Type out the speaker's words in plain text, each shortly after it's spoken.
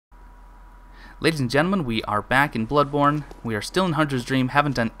Ladies and gentlemen, we are back in Bloodborne. We are still in Hunter's Dream,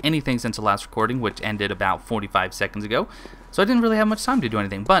 haven't done anything since the last recording, which ended about 45 seconds ago. So I didn't really have much time to do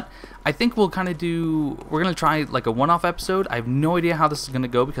anything, but I think we're going to try like a one-off episode. I have no idea how this is going to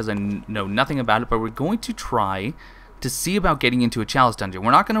go because I know nothing about it, but we're going to try to see about getting into a chalice dungeon. We're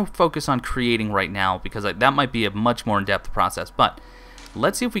not going to focus on creating right now because that might be a much more in-depth process, but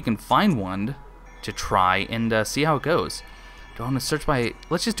let's see if we can find one to try and see how it goes. Do I want to search by...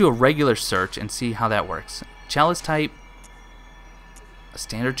 Let's just do a regular search and see how that works. Chalice type. A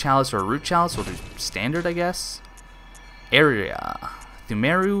standard chalice or a root chalice. We'll do standard, I guess. Area.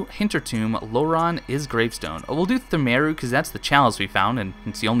 Thumeru, Hintertomb, Loron is Gravestone. Oh, we'll do Thumeru because that's the chalice we found and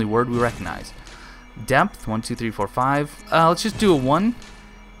it's the only word we recognize. Depth, 1, 2, 3, 4, 5. Let's just do a 1.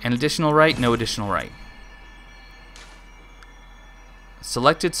 An additional right, no additional right.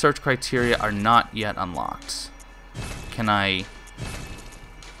 Selected search criteria are not yet unlocked. Can I...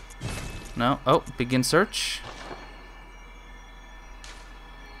 No. Oh, begin search.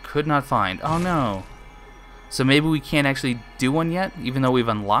 Could not find. Oh no. So maybe we can't actually do one yet, even though we've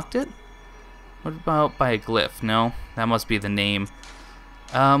unlocked it? What about by a glyph? No, that must be the name.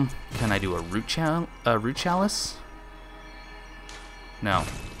 Can I do a root chalice? No.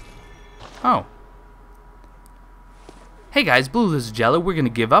 Oh. Hey guys, Blue is Jello. We're going to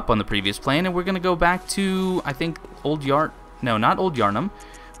give up on the previous plan and we're going to go back to, I think, No, not Old Yharnam.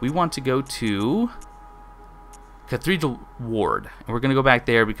 We want to go to Cathedral Ward. And we're going to go back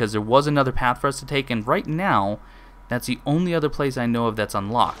there because there was another path for us to take, and right now, that's the only other place I know of that's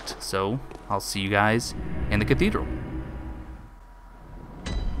unlocked. So, I'll see you guys in the Cathedral.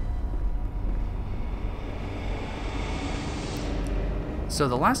 So,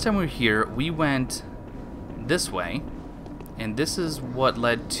 the last time we were here, we went this way. And this is what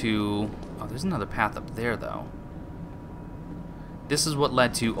led to... Oh, there's another path up there, though. This is what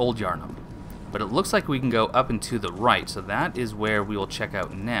led to Old Yharnam. But it looks like we can go up and to the right, so that is where we will check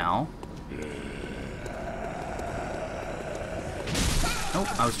out now.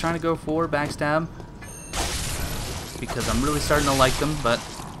 Oh, I was trying to go for backstab. Because I'm really starting to like them, but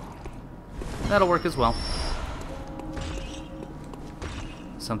that'll work as well.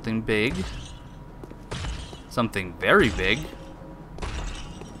 Something big. Something very big.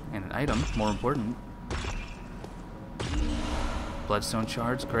 And an item, more important. Bloodstone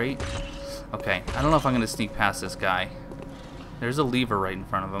shards, great. Okay, I don't know if I'm going to sneak past this guy. There's a lever right in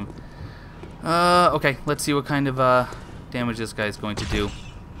front of him. Okay, let's see what kind of damage this guy is going to do.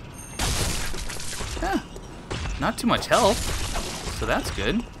 Not too much health, so that's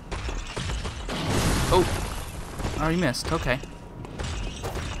good. Oh, he missed, okay.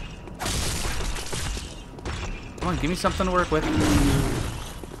 Come on, give me something to work with.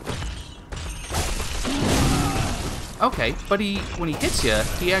 Okay, but when he hits you,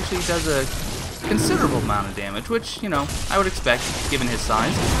 he actually does a considerable amount of damage, which, you know, I would expect, given his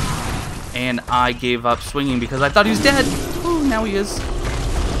size. And I gave up swinging because I thought he was dead. Ooh, now he is.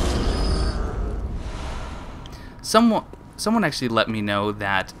 Someone actually let me know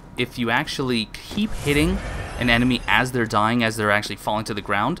that if you actually keep hitting an enemy as they're dying, as they're actually falling to the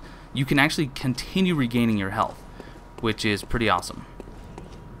ground, you can actually continue regaining your health, which is pretty awesome.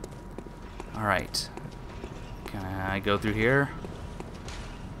 Alright. Can I go through here?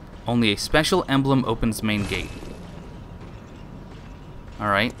 Only a special emblem opens main gate.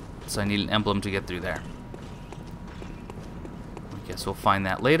 Alright, so I need an emblem to get through there. I guess we'll find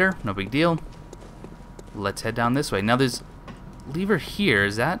that later, no big deal. Let's head down this way. Now there's a lever here,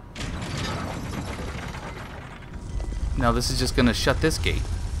 is that? No, this is just gonna shut this gate.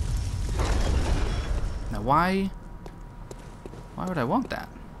 Now why would I want that?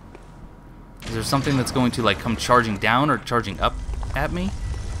 Is there something that's going to like come charging down or charging up at me?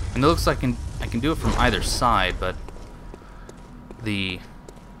 And it looks like I can do it from either side, but the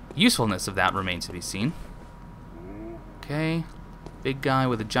usefulness of that remains to be seen. Okay, big guy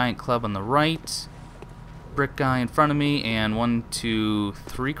with a giant club on the right, brick guy in front of me, and 1, 2,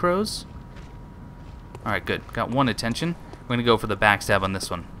 3 crows. Alright, good. Got one attention. We're gonna go for the backstab on this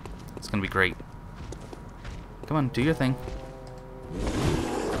one. It's gonna be great. Come on, do your thing.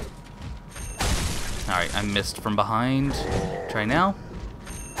 Alright, I missed from behind. Try now.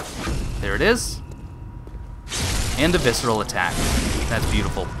 There it is. And a visceral attack. That's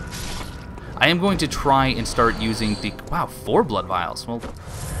beautiful. I am going to try and start using the... Wow, 4 blood vials. Well,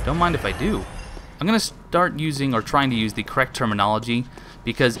 don't mind if I do. I'm going to start using or trying to use the correct terminology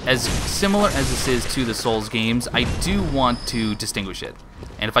because as similar as this is to the Souls games, I do want to distinguish it.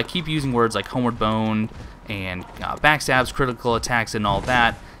 And if I keep using words like Homeward Bone and backstabs, critical attacks, and all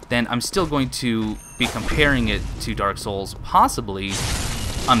that, then I'm still going to be comparing it to Dark Souls, possibly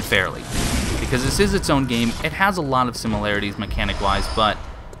unfairly. because this is its own game. It has a lot of similarities mechanic-wise, but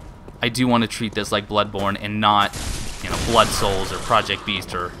I do want to treat this like Bloodborne and not, you know, Blood Souls or Project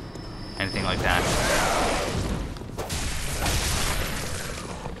Beast or anything like that.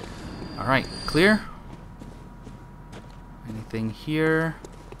 Alright, clear. Anything here?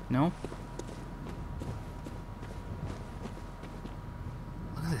 No?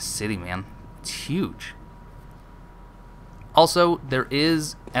 Look at this city, man. It's huge. Also, there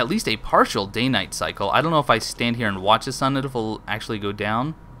is at least a partial day-night cycle. I don't know if I stand here and watch the sun, if it'll actually go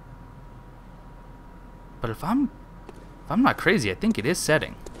down. But if I'm not crazy, I think it is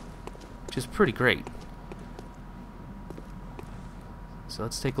setting, which is pretty great. So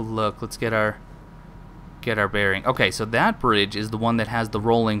let's take a look. Let's get our bearing. Okay, so that bridge is the one that has the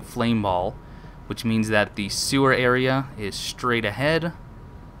rolling flame ball, which means that the sewer area is straight ahead.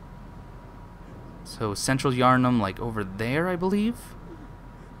 So central Yharnam, like over there, I believe.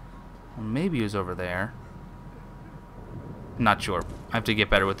 Or maybe it was over there. I'm not sure. I have to get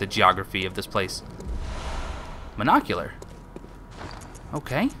better with the geography of this place. Monocular.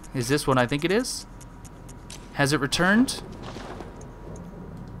 Okay, is this what I think it is? Has it returned?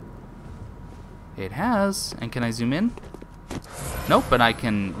 It has. And can I zoom in? Nope, but I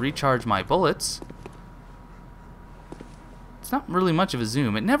can recharge my bullets. It's not really much of a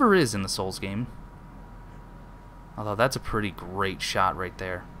zoom. It never is in the Souls game. Although that's a pretty great shot right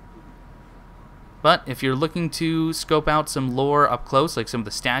there. But if you're looking to scope out some lore up close, like some of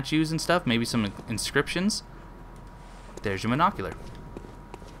the statues and stuff, maybe some inscriptions, there's your monocular.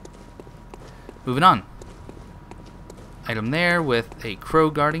 Moving on. Item there with a crow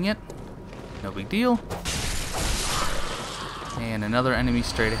guarding it. No big deal. And another enemy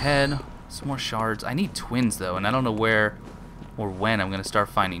straight ahead. Some more shards. I need twins though, and I don't know where or when I'm going to start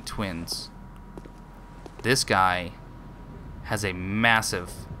finding twins. This guy has a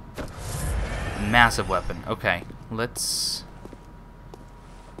massive weapon. Okay, let's...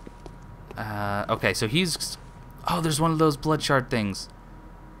 okay, so he's... Oh, there's one of those blood shard things.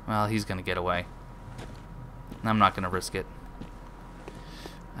 Well, he's going to get away. I'm not going to risk it.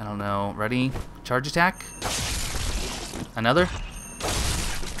 I don't know. Ready? Charge attack? Another?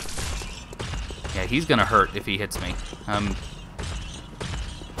 Yeah, he's going to hurt if he hits me.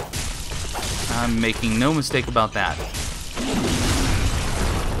 I'm making no mistake about that.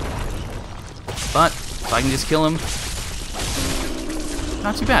 But if I can just kill him,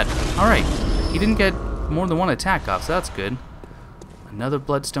 not too bad. Alright, he didn't get more than one attack off, so that's good. Another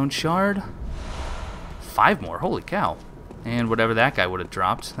bloodstone shard. 5 more, holy cow. And whatever that guy would have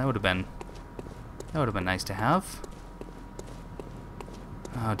dropped, that would have been nice to have.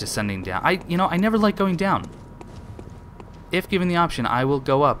 Oh, descending down. I never like going down. If given the option, I will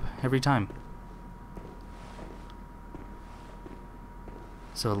go up every time.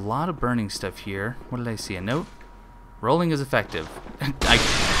 So a lot of burning stuff here. What did I see? A note? Rolling is effective.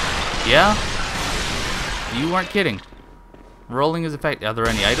 Yeah? You weren't kidding. Rolling is effective. Are there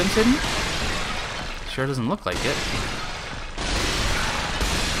any items hidden? Sure doesn't look like it.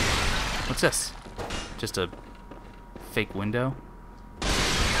 What's this? Just a fake window?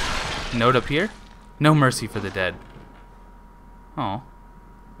 Note up here? No mercy for the dead. Oh.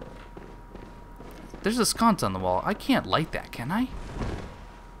 There's a sconce on the wall. I can't light that, can I?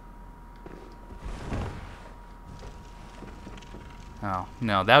 Oh,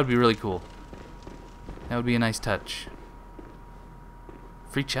 no, that would be really cool. That would be a nice touch.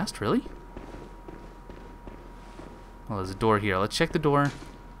 Free chest, really? Well, there's a door here. Let's check the door.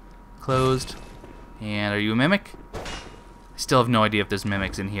 Closed. And are you a mimic? I still have no idea if there's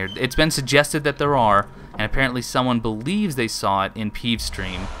mimics in here. It's been suggested that there are, and apparently someone believes they saw it in Peeve's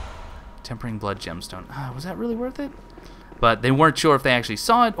stream. Tempering blood gemstone. Was that really worth it? But they weren't sure if they actually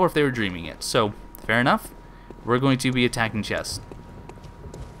saw it or if they were dreaming it. So, fair enough. We're going to be attacking chests.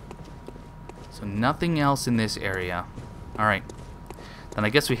 So nothing else in this area. Alright. Then I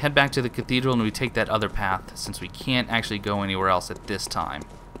guess we head back to the cathedral and we take that other path, since we can't actually go anywhere else at this time.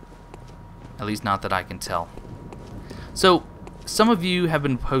 At least not that I can tell. So, some of you have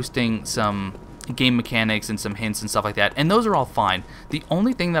been posting some game mechanics and some hints and stuff like that, and those are all fine. The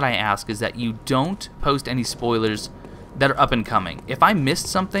only thing that I ask is that you don't post any spoilers that are up and coming. If I missed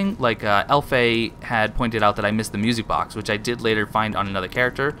something, like Elfay had pointed out that I missed the music box, which I did later find on another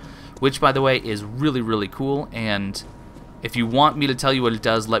character, which, by the way, is really, really cool, and if you want me to tell you what it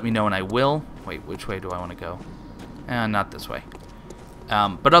does, let me know and I will. Wait, which way do I want to go? Not this way.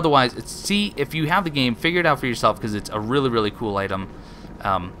 But otherwise, see, if you have the game, figure it out for yourself, because it's a really, really cool item.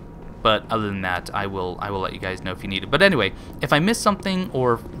 But other than that, I will let you guys know if you need it. But anyway, if I miss something,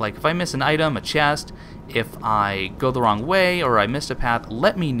 or like if I miss an item, a chest, if I go the wrong way, or I missed a path,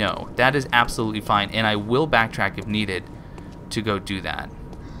 let me know. That is absolutely fine, and I will backtrack if needed to go do that.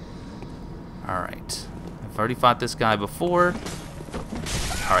 Alright. I've already fought this guy before.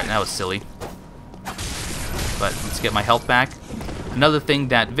 Alright, that was silly. But let's get my health back. Another thing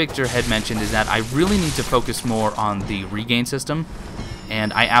that Victor had mentioned is that I really need to focus more on the regain system.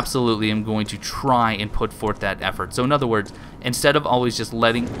 And I absolutely am going to try and put forth that effort. So in other words, instead of always just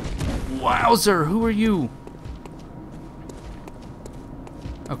letting... Wowzer, who are you?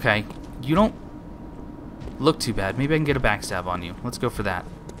 Okay, you don't look too bad. Maybe I can get a backstab on you. Let's go for that.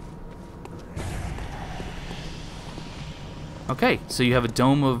 Okay, so you have a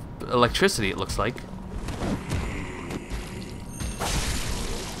dome of electricity, it looks like.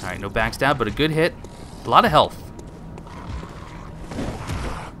 Alright, no backstab, but a good hit. A lot of health.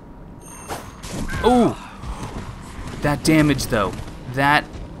 Oh! That damage, though. That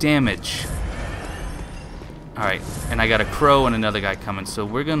damage. Alright, and I got a crow and another guy coming, so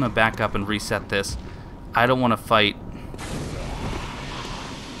we're gonna back up and reset this. I don't want to fight.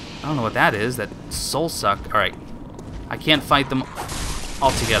 I don't know what that is. That soul suck. Alright. I can't fight them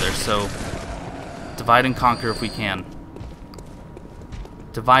all together, so divide and conquer if we can.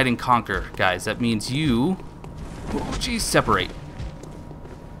 Divide and conquer, guys. That means you... Oh, geez, separate.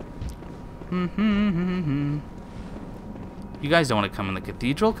 You guys don't want to come in the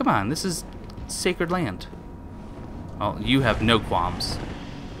cathedral? Come on, this is sacred land. Well, you have no qualms.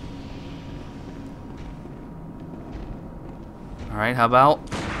 Alright, how about...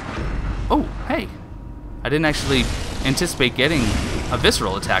 Oh, hey. I didn't actually anticipate getting a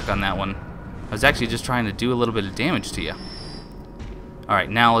visceral attack on that one. I was actually just trying to do a little bit of damage to you. Alright,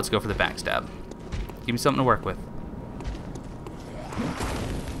 now let's go for the backstab. Give me something to work with.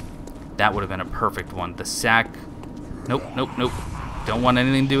 That would have been a perfect one. The sack. Nope, nope, nope. Don't want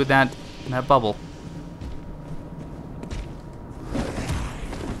anything to do with that bubble.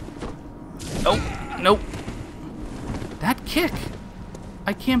 Oh, nope. That kick.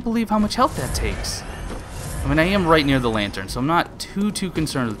 I can't believe how much health that takes. I mean, I am right near the lantern, so I'm not too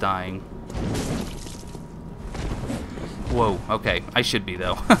concerned with dying. Whoa, okay. I should be,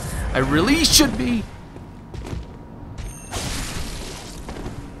 though. I really should be.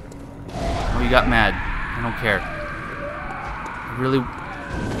 Oh, you got mad. I don't care. I really...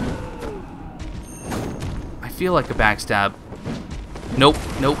 I feel like a backstab. Nope,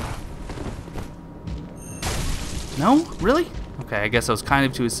 nope. No? Really? Okay, I guess I was kind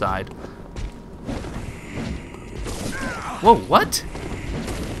of to his side. Whoa, what?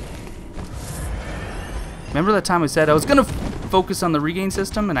 Remember that time I said I was gonna focus on the regain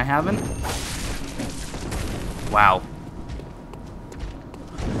system and I haven't? Wow.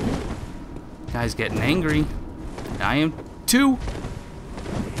 Guy's getting angry. I am too.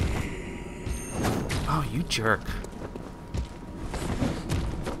 Oh, you jerk.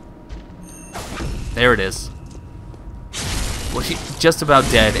 There it is. Well, he's just about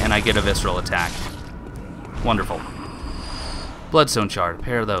dead and I get a visceral attack. Wonderful. Bloodstone shard, a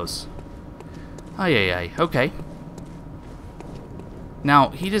pair of those. Ay, okay. Now,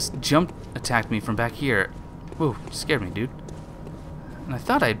 he just attacked me from back here. Whoa, scared me, dude. And I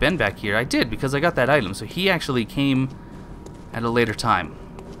thought I had been back here. I did, because I got that item. So he actually came at a later time.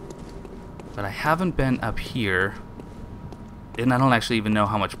 But I haven't been up here. And I don't actually even know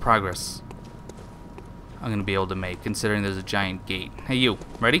how much progress I'm going to be able to make, considering there's a giant gate. Hey, you.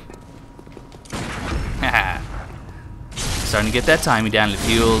 Ready? Haha. Starting to get that timing down. It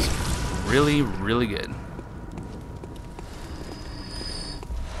feels really, really good.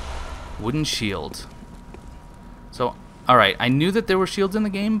 Wooden shield. So, alright, I knew that there were shields in the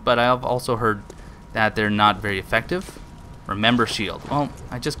game, but I've also heard that they're not very effective. Remember shield. Well,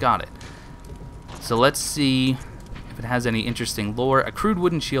 I just got it. So let's see if it has any interesting lore. A crude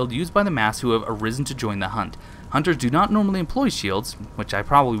wooden shield used by the mass who have arisen to join the hunt. Hunters do not normally employ shields, which I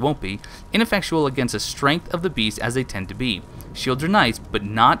probably won't be, ineffectual against the strength of the beast as they tend to be. Shields are nice, but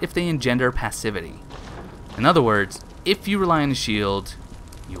not if they engender passivity. In other words, if you rely on a shield,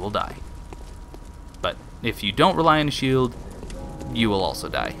 you will die. But if you don't rely on a shield, you will also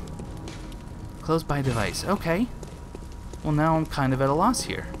die. Close by device. Okay. Well, now I'm kind of at a loss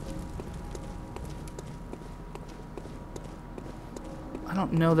here. I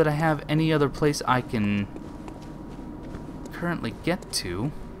don't know that I have any other place I can currently get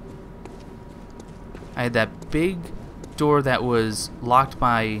to. I had that big door that was locked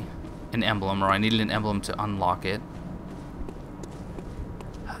by an emblem, or I needed an emblem to unlock it.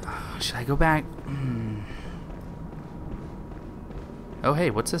 Should I go back? Oh, hey,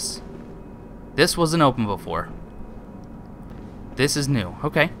 what's this? This wasn't open before. This is new.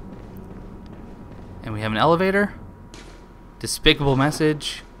 Okay. And we have an elevator. Despicable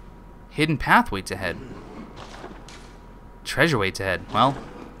message. Hidden path waits ahead. Treasure waits ahead. Well,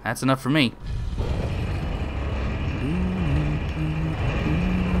 that's enough for me.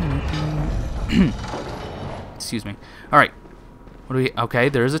 Excuse me. Alright. What do we... Okay,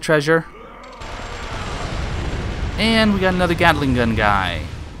 there is a treasure. And we got another Gatling gun guy.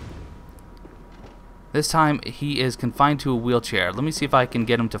 This time, he is confined to a wheelchair. Let me see if I can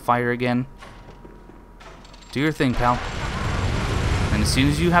get him to fire again. Do your thing, pal. And as soon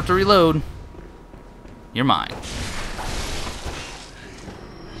as you have to reload, you're mine.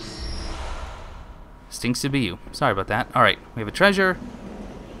 Stinks to be you. Sorry about that. Alright, we have a treasure.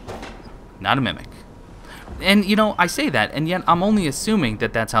 Not a mimic. And, you know, I say that, and yet I'm only assuming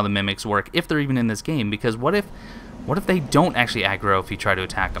that that's how the mimics work, if they're even in this game, because what if they don't actually aggro if you try to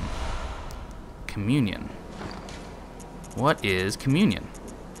attack them? Communion. What is communion?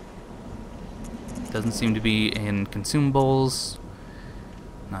 Doesn't seem to be in consumables.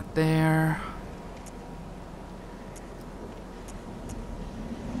 Not there.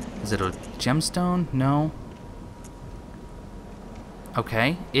 Is it a gemstone? No.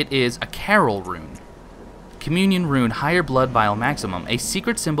 Okay, it is a Carol rune. Communion rune, higher blood vial maximum, a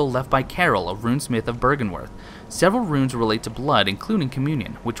secret symbol left by Carol, a runesmith of Bergenworth. Several runes relate to blood, including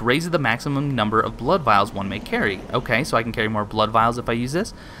communion, which raises the maximum number of blood vials one may carry. Okay, so I can carry more blood vials if I use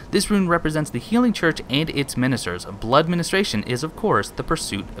this. This rune represents the healing church and its ministers. Blood ministration is, of course, the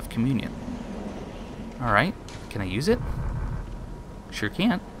pursuit of communion. Alright, can I use it? Sure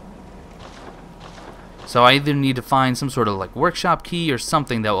can't. So I either need to find some sort of like workshop key or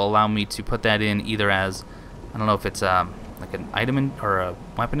something that will allow me to put that in either as, I don't know if it's like an item or a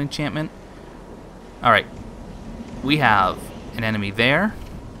weapon enchantment. Alright, we have an enemy there,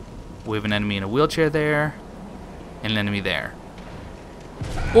 we have an enemy in a wheelchair there, and an enemy there.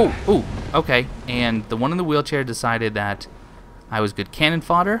 Oh, okay, and the one in the wheelchair decided that I was good cannon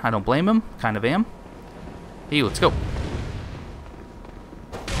fodder. I don't blame him, kind of am. Hey, let's go.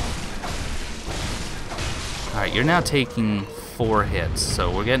 Alright, you're now taking 4 hits,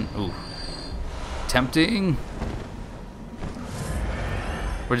 so we're getting... Ooh. Tempting.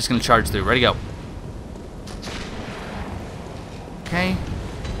 We're just going to charge through. Ready, go. Okay.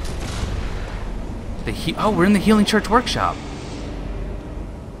 Oh, we're in the Healing Church Workshop.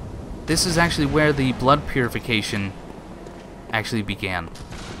 This is actually where the blood purification actually began.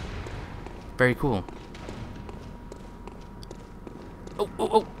 Very cool.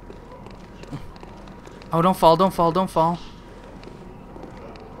 Oh. Oh, don't fall, don't fall, don't fall.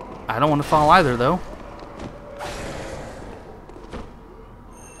 I don't want to fall either, though.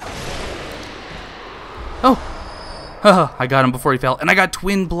 Oh! I got him before he fell. And I got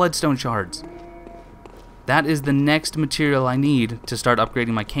twin bloodstone shards. That is the next material I need to start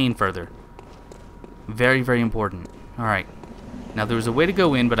upgrading my cane further. Very, very important. Alright. Now, there was a way to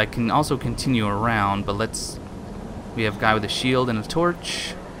go in, but I can also continue around. But let's... We have a guy with a shield and a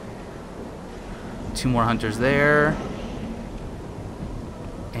torch. 2 more hunters there.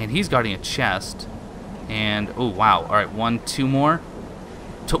 And he's guarding a chest. And, oh, wow. Alright, 1, 2 more.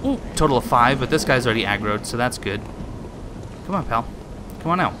 Total of 5, but this guy's already aggroed, so that's good. Come on, pal.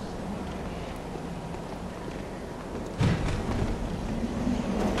 Come on out.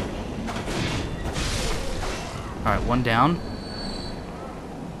 Alright, 1 down.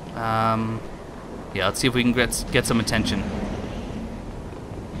 Yeah, let's see if we can get some attention.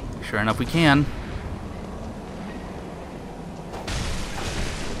 Sure enough, we can.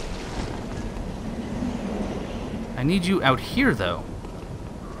 I need you out here, though.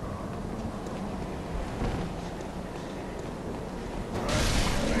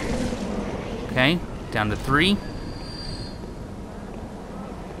 Okay, down to 3.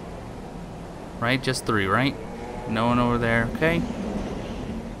 Right, just 3, right? No one over there, okay.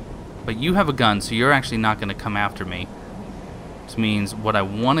 But you have a gun, so you're actually not going to come after me. Which means what I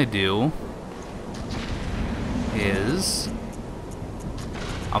want to do is...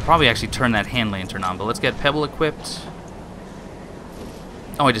 I'll probably actually turn that hand lantern on, but let's get Pebble equipped.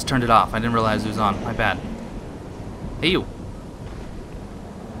 Oh, I just turned it off. I didn't realize it was on. My bad. Hey, you.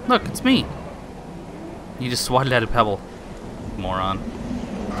 Look, it's me. You just swatted at a Pebble. Moron.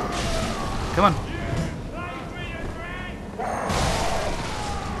 Come on.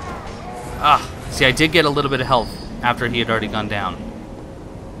 Ah, see, I did get a little bit of health after he had already gone down.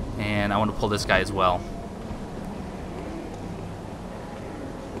 And I want to pull this guy as well.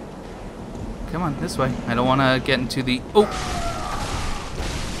 Come on, this way. I don't want to get into the... Oh!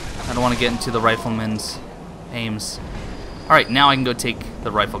 I don't want to get into the rifleman's aims. Alright, now I can go take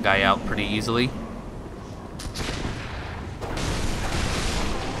the rifle guy out pretty easily.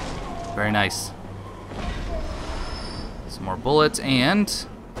 Very nice. Some more bullets, and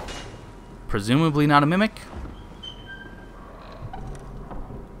presumably not a mimic.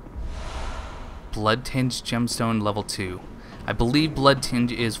 Blood Tinge Gemstone level 2. I believe Blood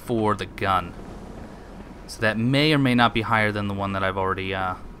Tinge is for the gun. So that may or may not be higher than the one that I've already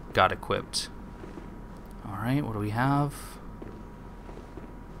got equipped. Alright, what do we have?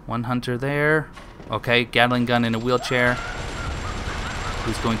 One hunter there. Okay, Gatling gun in a wheelchair.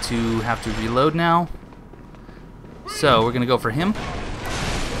 Who's going to have to reload now. So, we're going to go for him.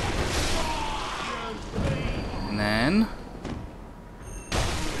 And then...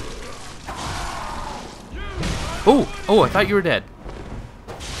 Oh, I thought you were dead.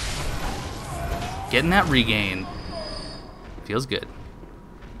 Getting that regain. Feels good.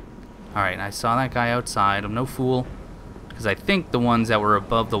 Alright, I saw that guy outside. I'm no fool. Because I think the ones that were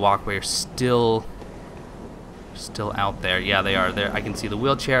above the walkway are still out there. Yeah, they are. There. I can see the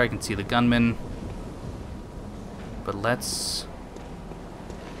wheelchair. I can see the gunman. But let's...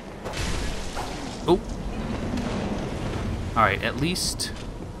 Oh. Alright, at least...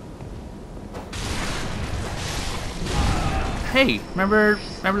 Hey, remember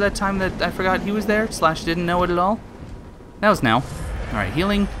that time that I forgot he was there? / didn't know it at all? That was now. Alright,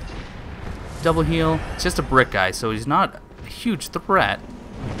 healing. Double heal. It's just a brick guy, so he's not a huge threat.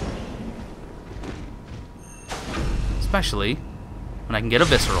 Especially when I can get a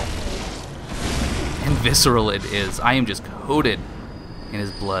visceral. And visceral it is. I am just coated in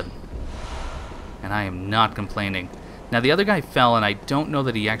his blood. And I am not complaining. Now the other guy fell, and I don't know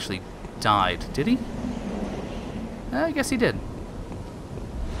that he actually died. Did he? I guess he did.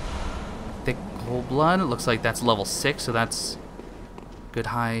 Thick cold blood. It looks like that's level 6, so that's good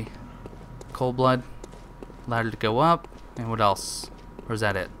high cold blood. Ladder to go up. And what else? Or is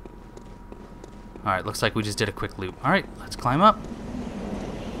that it? Alright, looks like we just did a quick loop. Alright, let's climb up.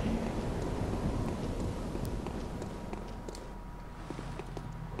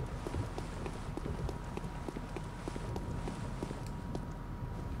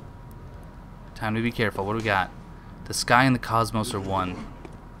 Time to be careful. What do we got? The sky and the cosmos are one.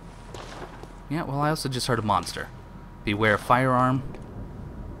 Yeah, well, I also just heard a monster. Beware of firearm.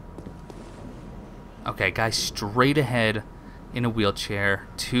 Okay, guy straight ahead in a wheelchair.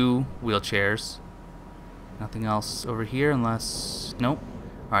 2 wheelchairs. Nothing else over here unless... Nope.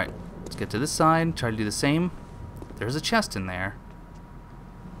 Alright, let's get to this side. Try to do the same. There's a chest in there.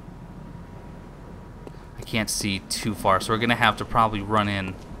 I can't see too far, so we're going to have to probably run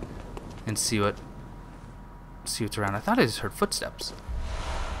in and see what's around. I thought I just heard footsteps.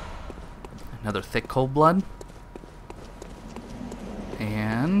 Another thick cold blood.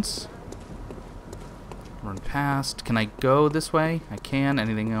 And run past. Can I go this way? I can.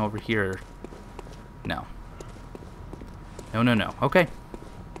 Anything over here? No. No. Okay.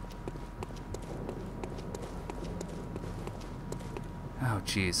 Oh,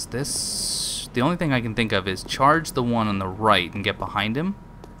 jeez. The only thing I can think of is charge the one on the right and get behind him.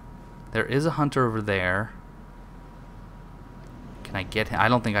 There is a hunter over there. Can I get him? I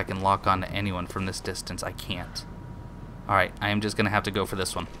don't think I can lock on to anyone from this distance. I can't. Alright, I am just going to have to go for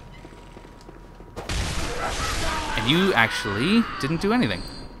this one. And you actually didn't do anything.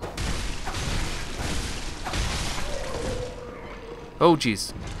 Oh,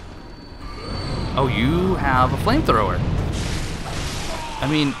 jeez. Oh, you have a flamethrower. I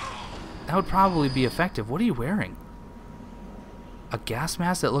mean, that would probably be effective. What are you wearing? A gas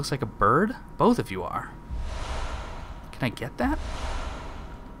mask that looks like a bird? Both of you are. Can I get that?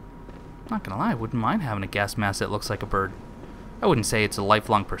 Not gonna lie, I wouldn't mind having a gas mask that looks like a bird. I wouldn't say it's a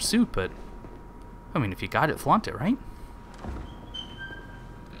lifelong pursuit, but I mean, if you got it, flaunt it, right?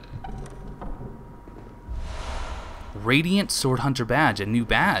 Radiant Sword Hunter badge, a new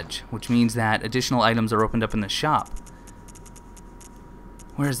badge, which means that additional items are opened up in the shop.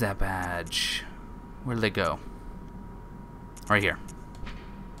 Where's that badge? Where did they go? Right here.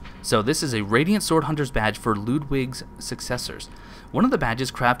 So this is a Radiant Sword Hunter's badge for Ludwig's successors. One of the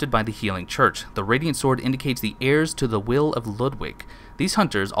badges crafted by the Healing Church. The Radiant Sword indicates the heirs to the will of Ludwig. These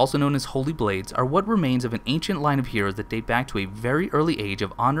hunters, also known as Holy Blades, are what remains of an ancient line of heroes that date back to a very early age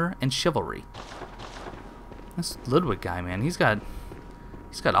of honor and chivalry. This Ludwig guy, man, he's got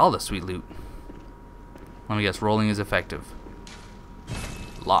all the sweet loot. Let me guess, rolling is effective.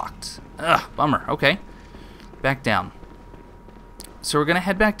 Locked. Ugh, bummer. Okay. Back down. So we're going to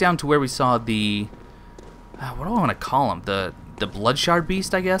head back down to where we saw the... what do I want to call them? The blood shard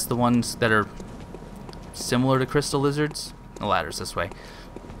beast, I guess? The ones that are similar to crystal lizards? The ladder's this way.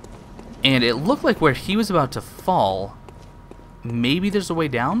 And it looked like where he was about to fall maybe there's a way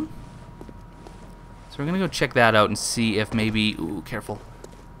down. So we're going to go check that out and see if maybe... Ooh, careful.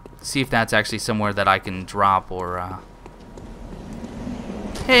 See if that's actually somewhere that I can drop or...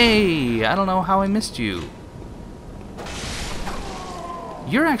 Hey! I don't know how I missed you.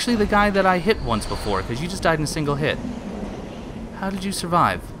 You're actually the guy that I hit once before, because you just died in a single hit. How did you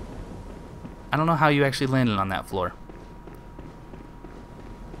survive? I don't know how you actually landed on that floor.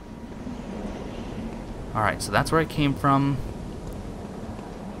 Alright, so that's where I came from.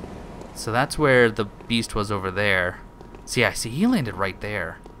 So that's where the beast was over there. See, I see he landed right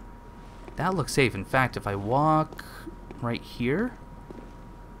there. That looks safe. In fact, if I walk right here...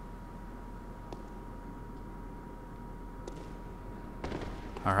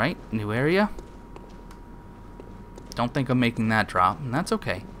 Alright, new area. Don't think I'm making that drop, and that's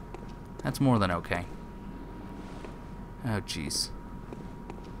okay. That's more than okay. Oh, jeez.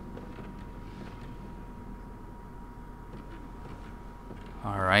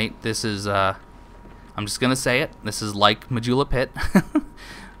 Alright, this is, I'm just gonna say it. This is like Majula Pit.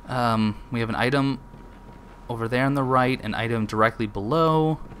 We have an item over there on the right, an item directly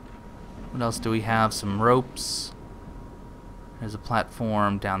below. What else do we have? Some ropes. There's a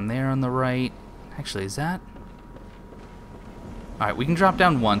platform down there on the right. Actually, is that... Alright, we can drop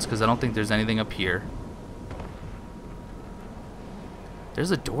down once because I don't think there's anything up here. There's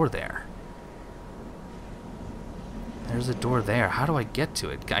a door there. There's a door there. How do I get to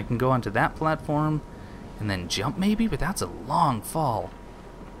it? I can go onto that platform and then jump maybe, but that's a long fall.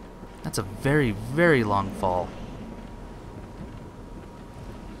 That's a very, very long fall.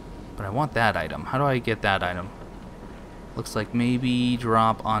 But I want that item. How do I get that item? Looks like maybe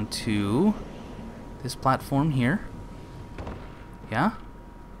drop onto this platform here. Yeah?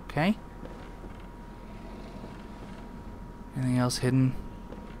 Okay. Anything else hidden?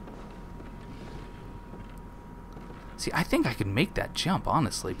 See, I think I could make that jump,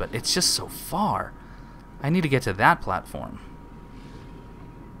 honestly, but it's just so far. I need to get to that platform.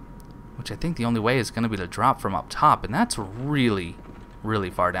 Which I think the only way is going to be to drop from up top, and that's really, really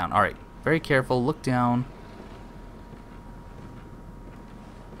far down. Alright, very careful, look down.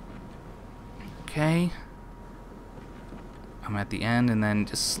 Okay. I'm at the end, and then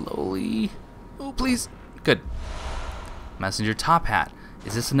just slowly... Oh, please. Good. Messenger top hat.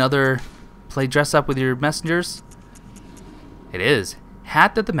 Is this another play dress up with your messengers? It is.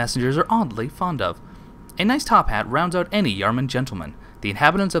 Hat that the messengers are oddly fond of. A nice top hat rounds out any Yharnam gentleman. The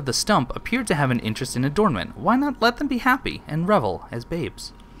inhabitants of the stump appear to have an interest in adornment. Why not let them be happy and revel as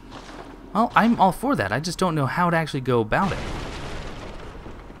babes? Well, I'm all for that. I just don't know how to actually go about it.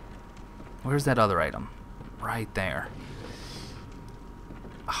 Where's that other item? Right there.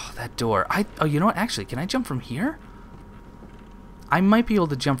 Oh, that door. Oh, you know what? Actually, can I jump from here? I might be able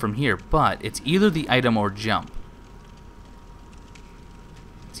to jump from here, but it's either the item or jump.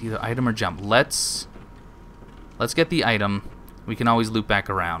 It's either item or jump. Let's get the item. We can always loop back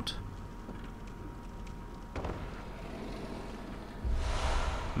around.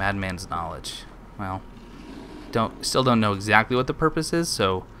 Madman's knowledge. Well, still don't know exactly what the purpose is,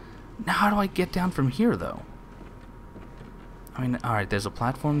 so now how do I get down from here though? I mean, alright, there's a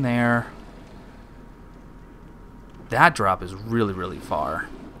platform there. That drop is really, really far.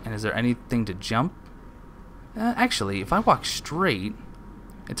 And is there anything to jump? Actually, if I walk straight,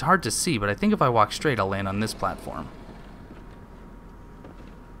 it's hard to see, but I think if I walk straight, I'll land on this platform.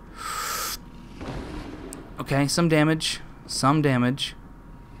 Okay, some damage. Some damage.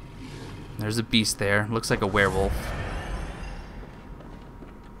 There's a beast there. Looks like a werewolf.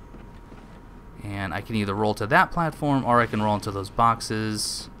 And I can either roll to that platform or I can roll into those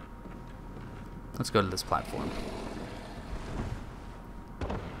boxes. Let's go to this platform.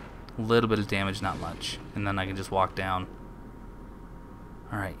 A little bit of damage, not much. And then I can just walk down.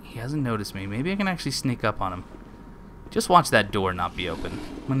 Alright, he hasn't noticed me. Maybe I can actually sneak up on him. Just watch that door not be open.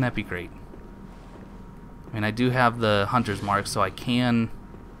 Wouldn't that be great? I mean, I do have the hunter's mark, so I can't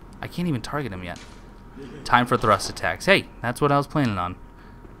even target him yet. Time for thrust attacks. Hey, that's what I was planning on.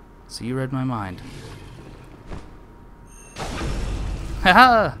 So you read my mind.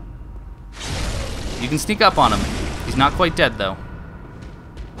 Haha! You can sneak up on him. He's not quite dead, though.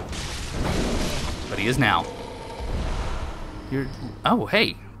 But he is now. Oh,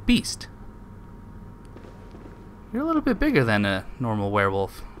 hey, beast. You're a little bit bigger than a normal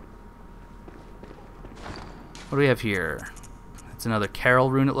werewolf. What do we have here? It's another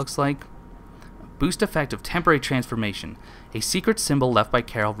Carol rune, it looks like. Boost effect of temporary transformation. A secret symbol left by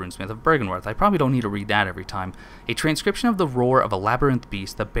Carol Runesmith of Bergenworth. I probably don't need to read that every time. A transcription of the roar of a labyrinth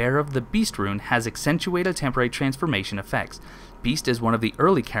beast. The bearer of the beast rune has accentuated temporary transformation effects. Beast is one of the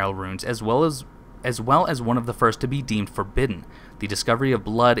early Carol runes, as well as as well as one of the first to be deemed forbidden. The discovery of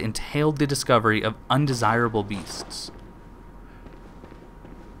blood entailed the discovery of undesirable beasts.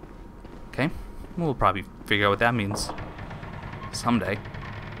 Okay, we'll probably figure out what that means someday.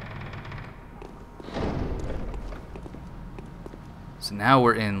 So now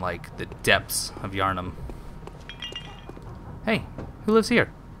we're in, like, the depths of Yharnam. Hey, who lives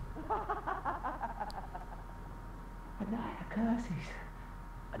here? A night of curses.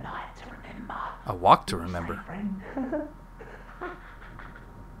 A night to remember. A walk to remember.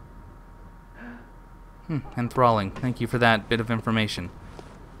 Enthralling. Thank you for that bit of information.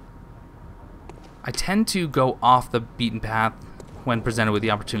 I tend to go off the beaten path when presented with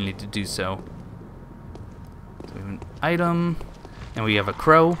the opportunity to do so. So we have an item, and we have a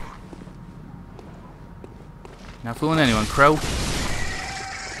crow. Not fooling anyone, crow.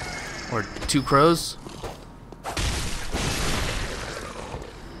 Or two crows.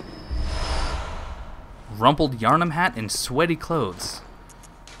 Rumpled Yharnam hat and sweaty clothes.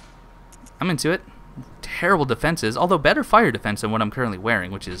 I'm into it. Terrible defenses, although better fire defense than what I'm currently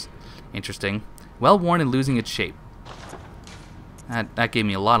wearing, which is interesting. Well worn and losing its shape. That gave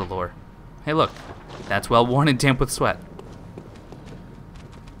me a lot of lore. Hey look, that's well worn and damp with sweat.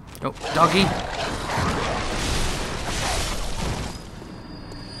 Oh, doggy!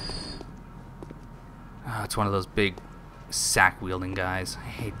 Oh, it's one of those big sack-wielding guys. I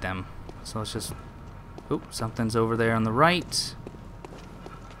hate them. So let's just... Oh, something's over there on the right.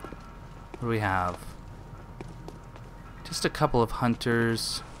 What do we have? Just a couple of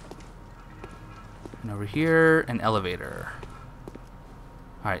hunters. And over here, an elevator.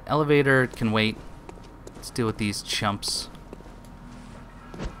 Alright, elevator can wait. Let's deal with these chumps.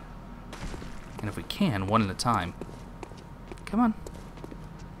 And if we can, one at a time. Come on.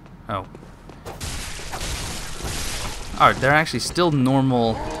 Oh. Alright, they're actually still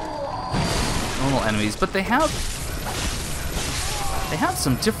normal enemies, but they have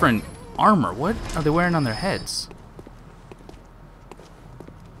some different armor. What are they wearing on their heads?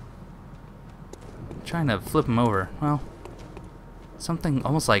 I'm trying to flip them over. Well, something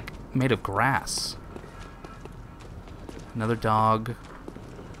almost like made of grass. Another dog.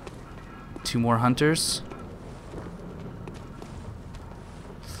 Two more hunters.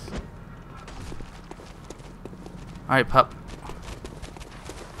 Alright, pup.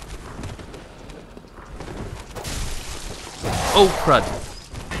 Oh, crud.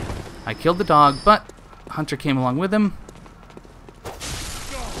 I killed the dog, but Hunter came along with him.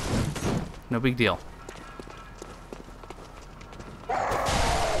 No big deal.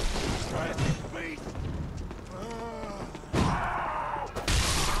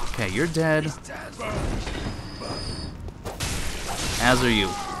 Okay, you're dead. As are you.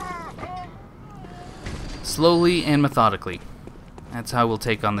 Slowly and methodically. That's how we'll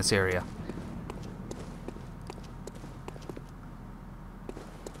take on this area.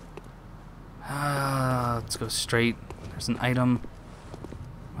 Let's go straight. There's an item.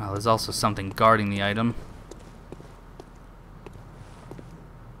 Well, there's also something guarding the item.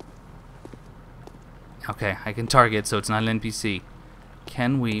 Okay, I can target, so it's not an NPC.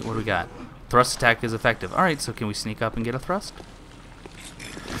 Can we... what do we got? Thrust attack is effective. Alright, so can we sneak up and get a thrust?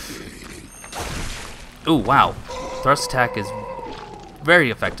 Ooh, wow. Thrust attack is very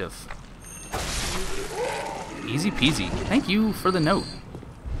effective. Easy peasy. Thank you for the note.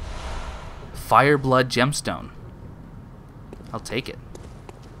 Fire Blood Gemstone. I'll take it.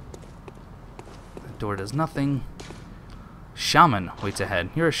 That door does nothing. Shaman waits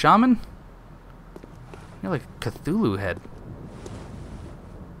ahead. You're a shaman? You're like a Cthulhu head.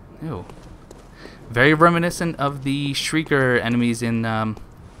 Ew. Very reminiscent of the Shrieker enemies in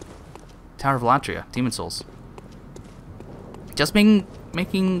Tower of Latria, Demon Souls. Just making,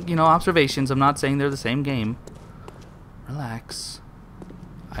 you know, observations. I'm not saying they're the same game. Relax.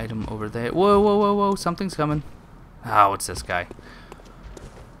 Item over there. Whoa, whoa, whoa, whoa. Something's coming. Ah, what's this guy?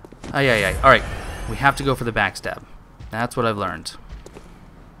 Ay, ay, ay. Alright. We have to go for the backstab. That's what I've learned.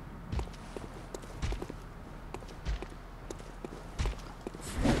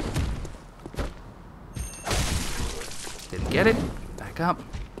 Didn't get it. Back up.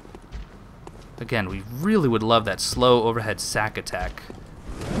 Again, we really would love that slow overhead sack attack.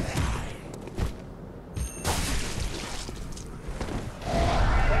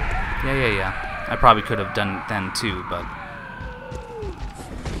 Yeah. I probably could have done it then too, but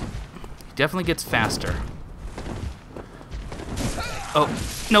he definitely gets faster. Oh,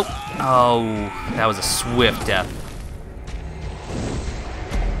 nope. Oh, that was a swift death.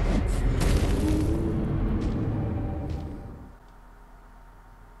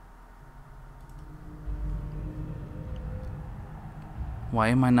 Why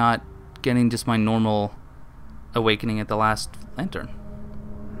am I not up getting just my normal awakening at the last lantern.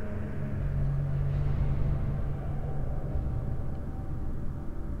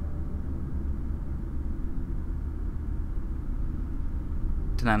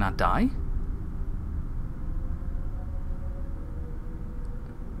 Did I not die?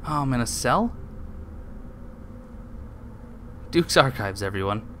 Oh, I'm in a cell? Duke's Archives,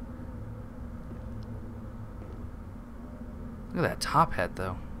 everyone. Look at that top hat,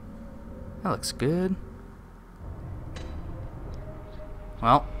 though. That looks good.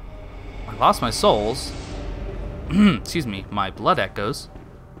 Well, I lost my souls. Excuse me, my blood echoes.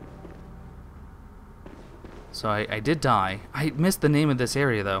 So I did die. I missed the name of this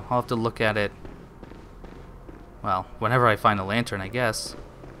area, though. I'll have to look at it. Well, whenever I find a lantern, I guess.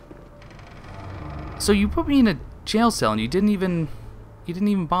 So you put me in a jail cell and you didn't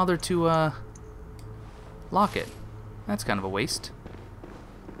even bother to lock it. That's kind of a waste.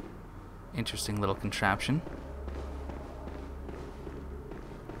 Interesting little contraption.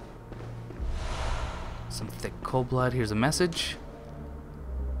 Some thick cold blood. Here's a message.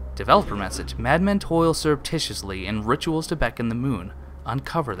 Developer message. Madmen toil surreptitiously in rituals to beckon the moon.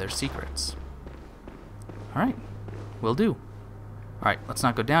 Uncover their secrets. Alright. Will do. Alright, let's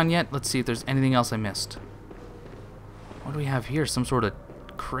not go down yet. Let's see if there's anything else I missed. What do we have here? Some sort of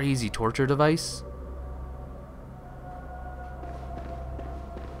crazy torture device?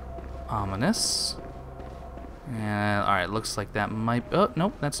 Ominous. Alright, looks like that might... Oh,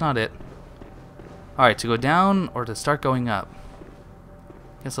 nope, that's not it. Alright, to go down or to start going up?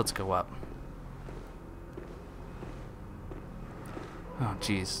 Guess let's go up. Oh,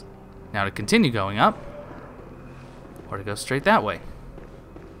 jeez. Now to continue going up, or to go straight that way.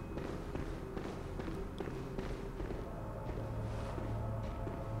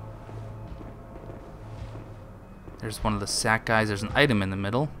 There's one of the sack guys. There's an item in the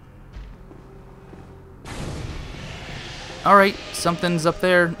middle. Alright, something's up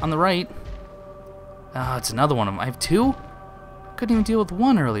there on the right. Ah, it's another one of them. I have two? Couldn't even deal with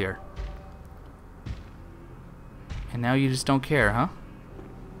one earlier. And now you just don't care, huh?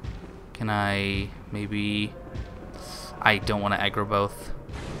 Can I maybe... I don't want to aggro both.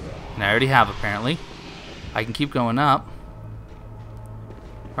 And I already have, apparently. I can keep going up.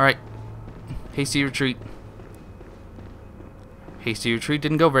 Alright. Hasty retreat. Hasty retreat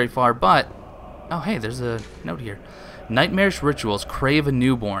didn't go very far, but... Oh, hey, there's a note here. Nightmarish rituals crave a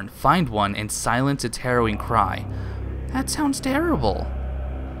newborn. Find one and silence its harrowing cry. That sounds terrible.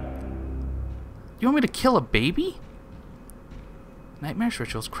 You want me to kill a baby? Nightmarish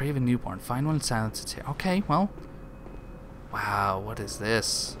rituals crave a newborn. Find one and silence its... Okay, well... Wow, what is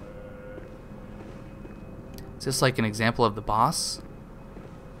this? Is this like an example of the boss?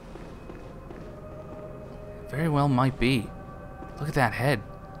 Very well might be. Look at that head.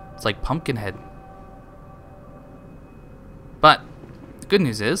 It's like Pumpkinhead. But the good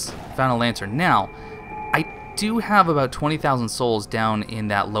news is, I found a lantern. Now, I do have about 20,000 souls down in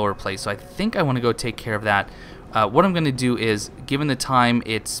that lower place, so I think I want to go take care of that. What I'm going to do is, given the time,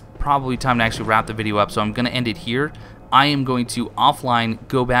 it's probably time to actually wrap the video up, so I'm going to end it here. I am going to offline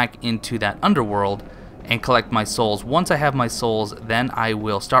go back into that underworld and collect my souls. Once I have my souls, then I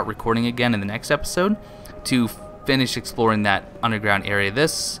will start recording again in the next episode to finish exploring that underground area.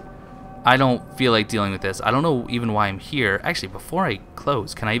 This, I don't feel like dealing with this. I don't know even why I'm here. Actually, before I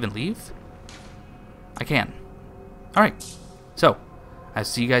close, can I even leave? I can. Alright, so I'll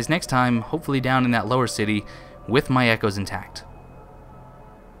see you guys next time, hopefully down in that lower city with my echoes intact.